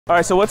All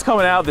right, so what's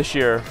coming out this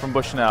year from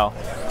Bushnell?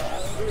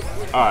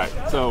 All right,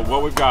 so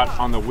what we've got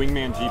on the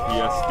Wingman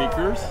GPS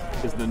speakers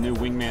is the new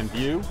Wingman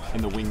View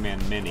and the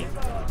Wingman Mini.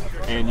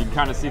 And you can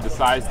kind of see the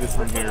size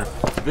difference here.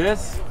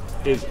 This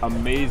is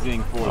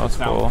amazing for the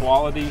sound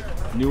quality,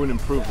 new and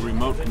improved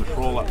remote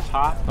control up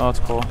top. Oh, that's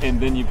cool. And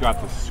then you've got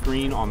the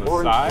screen on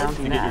the side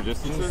to get your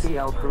distances.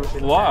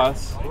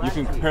 Plus, you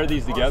can compare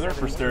these together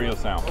for stereo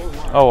sound.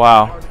 Oh,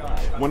 wow.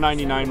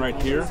 $199 right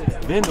here.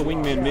 Then the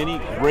Wingman Mini,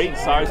 great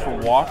size for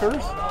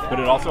walkers, but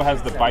it also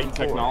has the bite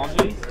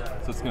technology,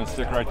 so it's going to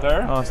stick right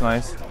there. Oh, that's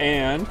nice.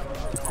 And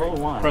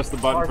press the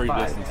button for your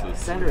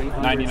distances.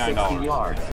 $99.